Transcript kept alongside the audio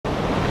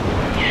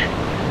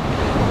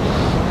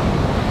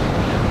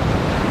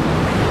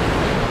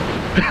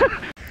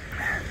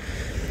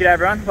G'day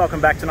everyone,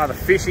 welcome back to another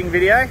fishing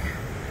video.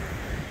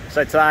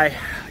 So today,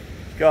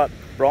 got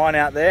Bryan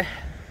out there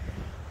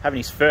having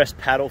his first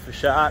paddle for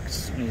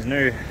sharks in his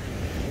new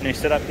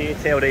setup here,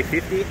 TLD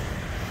 50.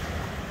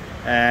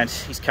 And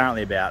he's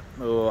currently about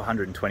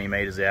 120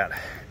 metres out.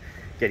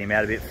 Get him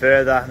out a bit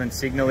further, then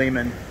signal him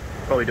and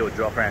probably do a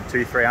drop around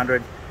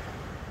 200-300.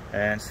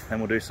 And then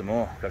we'll do some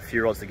more. Got a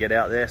few rods to get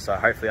out there, so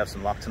hopefully have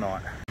some luck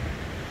tonight.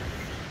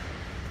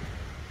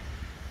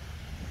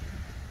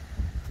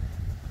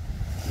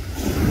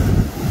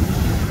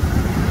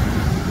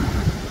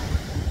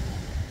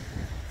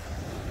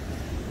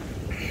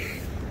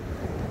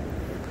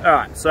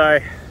 Alright, so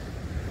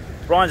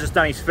Bryan's just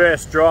done his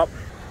first drop.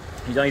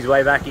 He's on his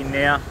way back in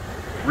now.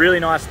 Really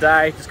nice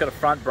day, just got a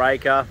front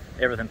breaker.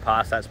 Everything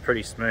past that's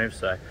pretty smooth,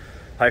 so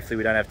hopefully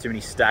we don't have too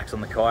many stacks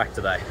on the kayak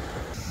today.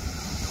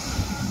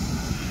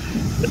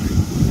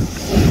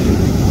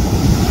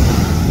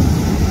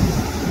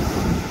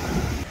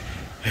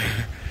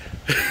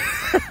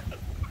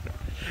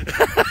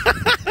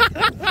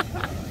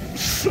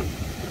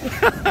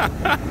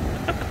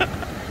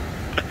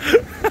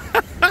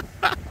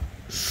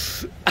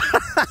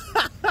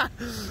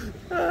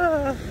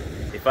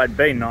 If I'd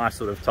been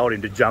nice, I would have told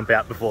him to jump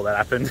out before that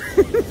happened.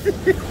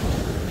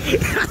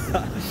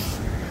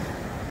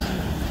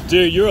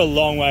 Dude, you're a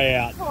long way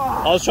out.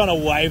 I was trying to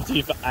wave to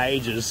you for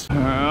ages. All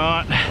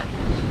right.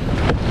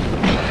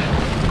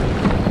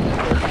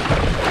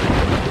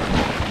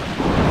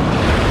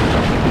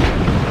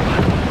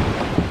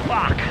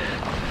 Fuck.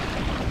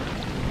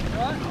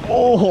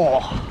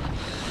 Oh,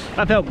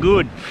 that felt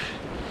good.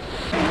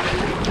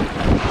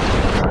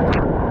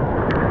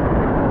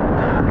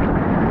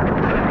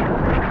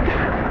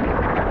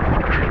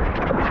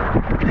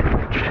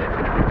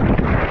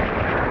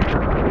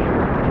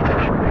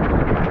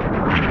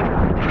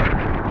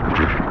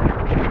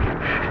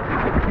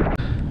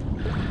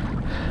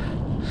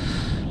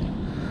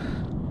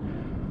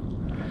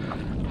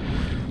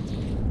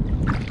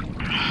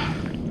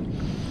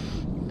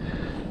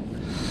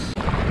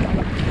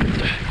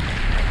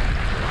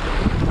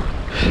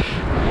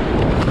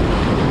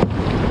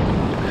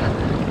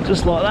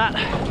 Just like that.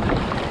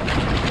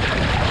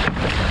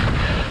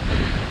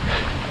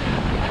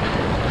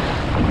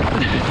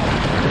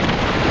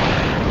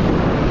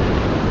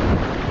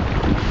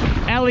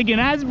 Elegant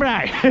as,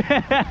 bro.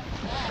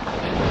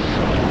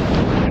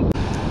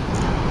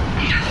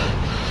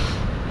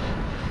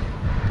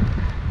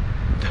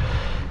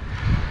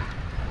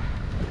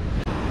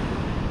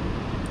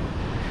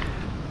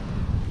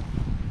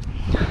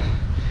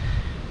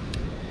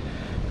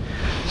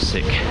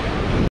 Sick.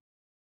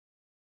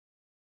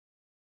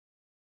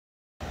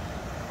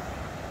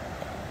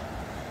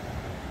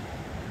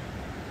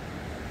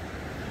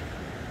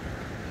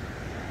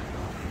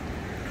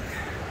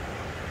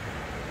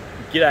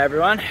 G'day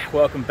everyone,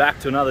 welcome back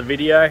to another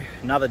video.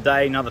 Another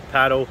day, another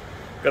paddle.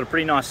 Got a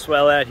pretty nice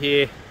swell out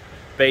here.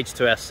 Beach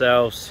to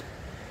ourselves.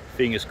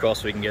 Fingers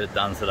crossed we can get it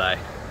done today.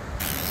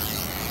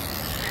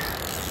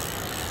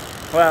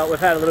 Well, we've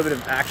had a little bit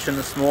of action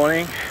this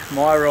morning.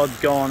 My rod's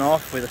gone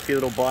off with a few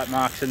little bite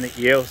marks in the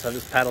eel, so I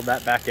just paddled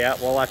that back out.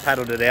 While I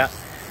paddled it out,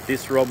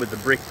 this rod with the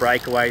brick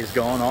breakaway has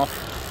gone off,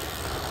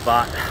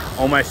 but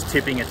almost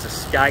tipping its a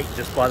skate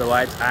just by the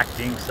way it's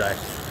acting, so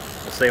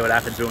we'll see what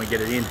happens when we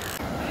get it in.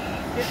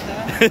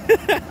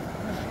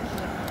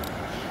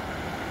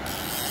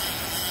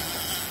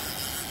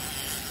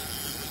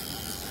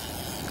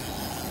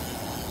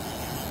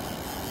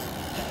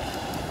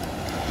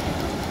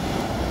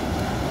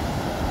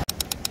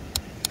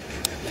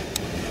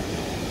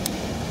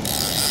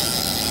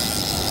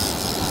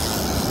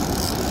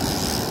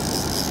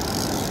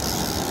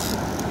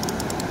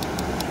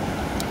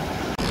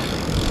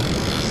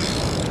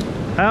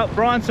 Well,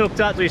 Bryan's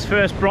hooked up to his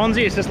first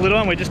Bronzy. It's just a little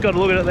one, we just got a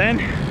look at it then.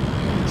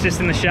 It's just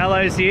in the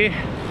shallows here.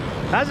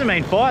 Hasn't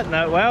been fighting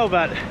that well,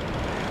 but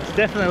it's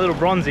definitely a little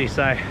Bronzy,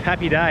 so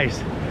happy days.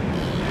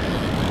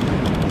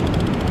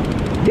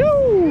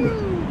 Yoo!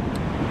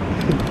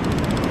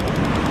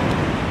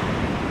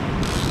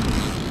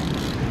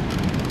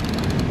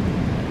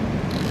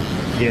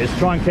 Yeah, just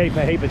try and keep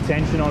a heap of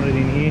tension on it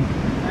in here.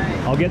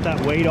 I'll get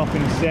that weed off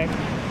in a sec.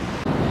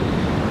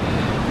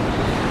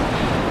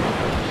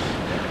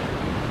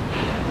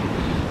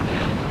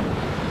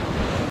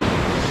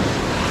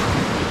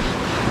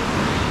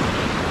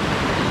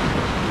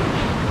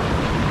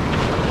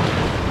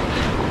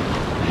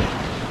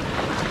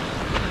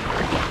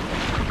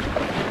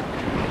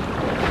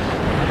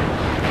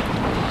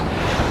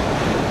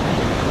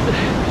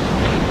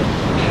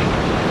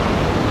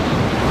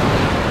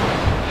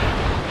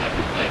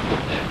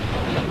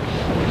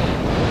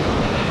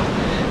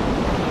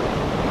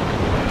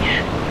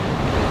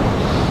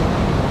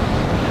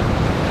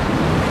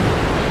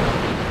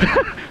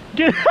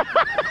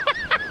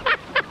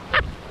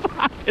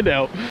 Fucking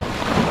hell.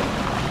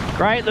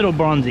 Great little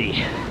Bronzy.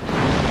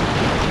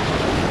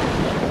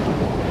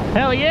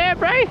 Hell yeah,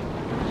 bro.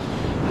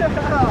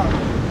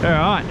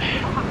 Alright.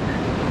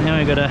 Now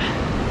we gotta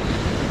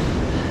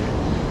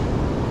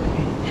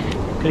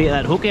Gotta get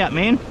that hook out,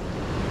 man.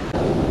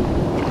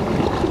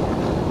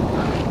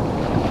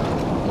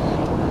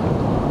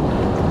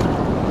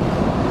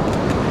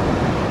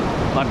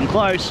 Fucking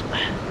close.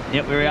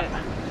 Yep, we're out.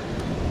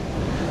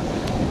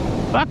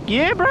 Fuck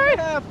yeah, bro!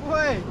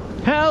 Halfway!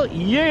 Hell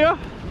yeah!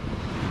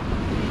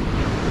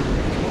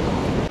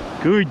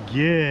 Good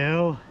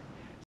girl.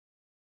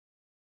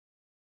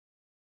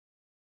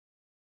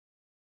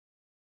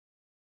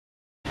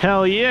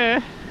 Hell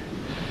yeah!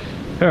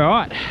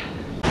 Alright.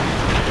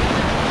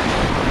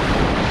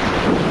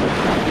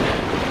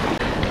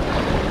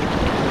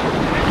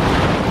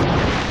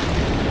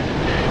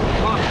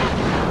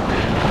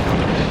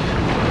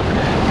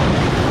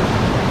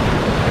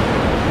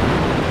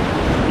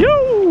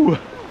 Yo!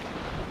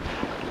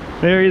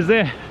 There he is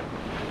there.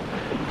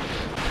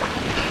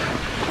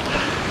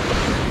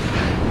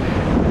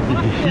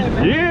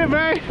 Yeah,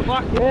 bro.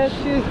 Fuck yeah,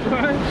 cheers,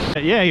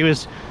 bro. Yeah, he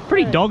was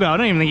pretty doggo. I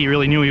don't even think he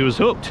really knew he was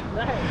hooked.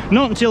 No.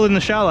 Not until in the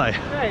shallow.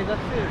 Hey,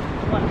 that's it.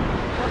 What?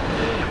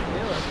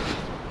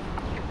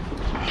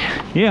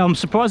 Yeah, I'm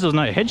surprised there was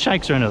no head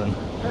shakes or anything.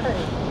 Hey.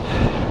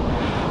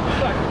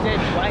 It's like dead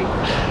weight.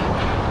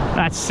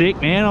 That's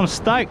sick, man. I'm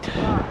stoked.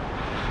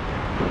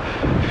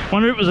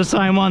 Wonder if it was the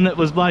same one that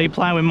was bloody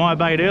playing with my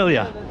bait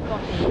earlier.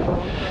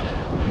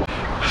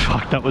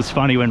 Fuck, that was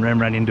funny when Rem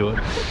ran into it.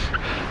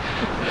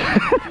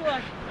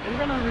 I'm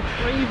gonna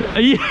retrieve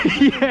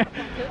it. Yeah.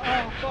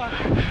 Oh, fuck.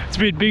 It's a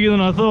bit bigger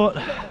than I thought.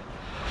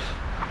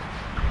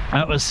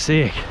 That was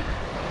sick.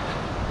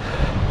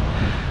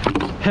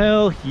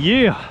 Hell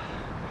yeah.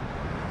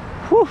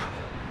 Whew.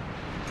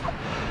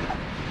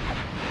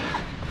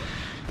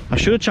 I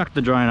should have chucked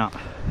the drone up.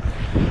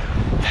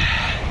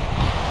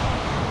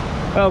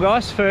 Well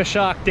guys, first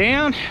shark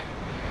down.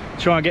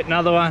 Try and get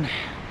another one.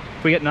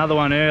 If we get another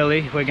one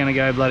early, we're gonna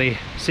go bloody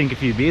sink a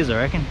few beers, I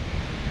reckon.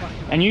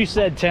 And you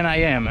said 10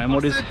 AM, and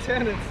what is... I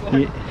said 10, it's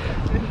like...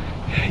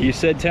 You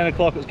said 10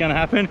 o'clock was gonna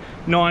happen,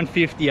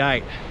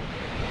 9:58.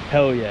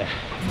 Hell yeah.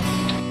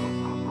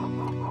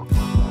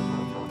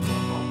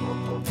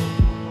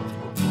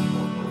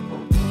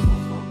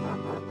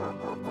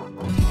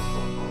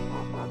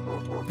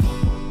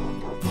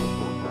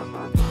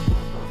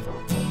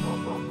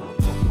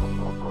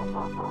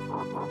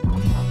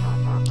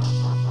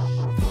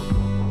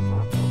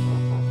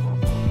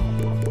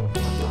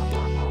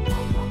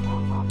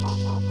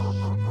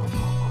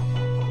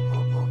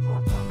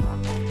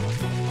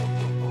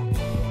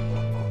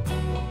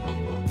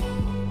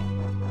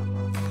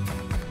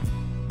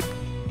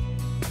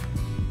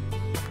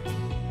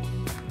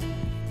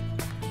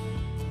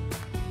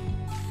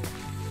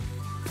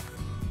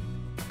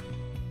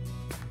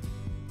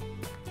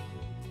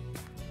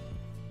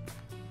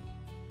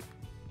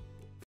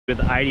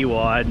 With 80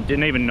 wide,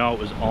 didn't even know it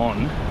was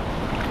on.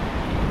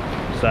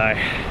 So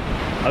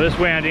I just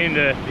wound in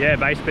to, yeah,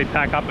 basically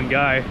pack up and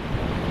go.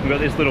 We've got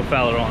this little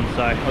fella on,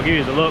 so I'll give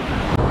you a look.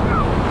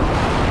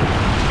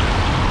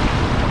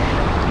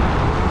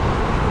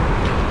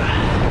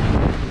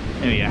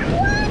 There we go.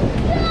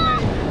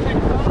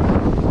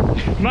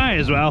 May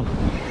as well.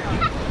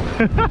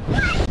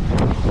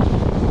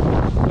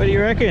 What do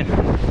you reckon?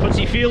 What's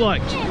he feel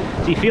like?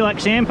 Does he feel like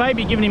sandpaper?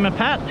 You giving him a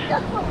pat?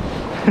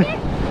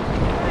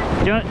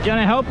 Do you want to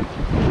help?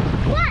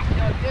 What?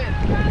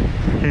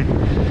 Do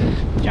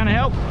you want to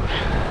help?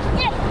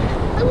 Yeah,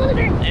 a little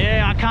bit.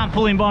 Yeah, I can't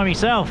pull him by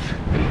myself.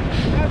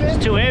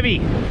 It's too heavy.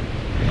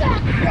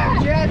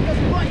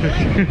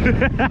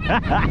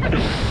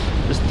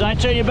 Just don't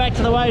turn your back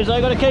to the waves,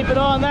 I've got to keep an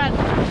eye on that.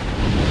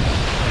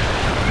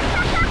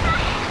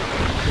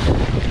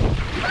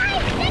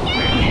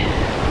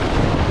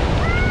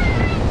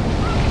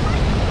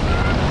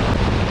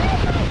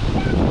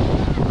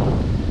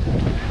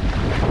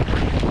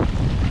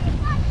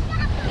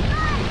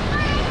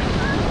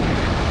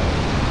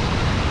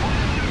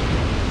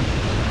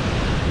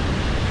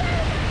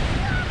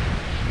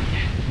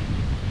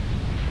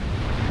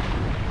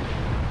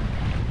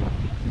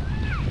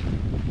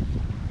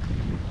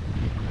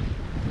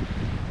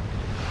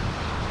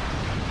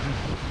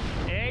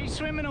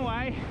 Swimming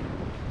away.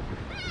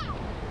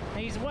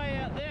 He's way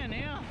out there now.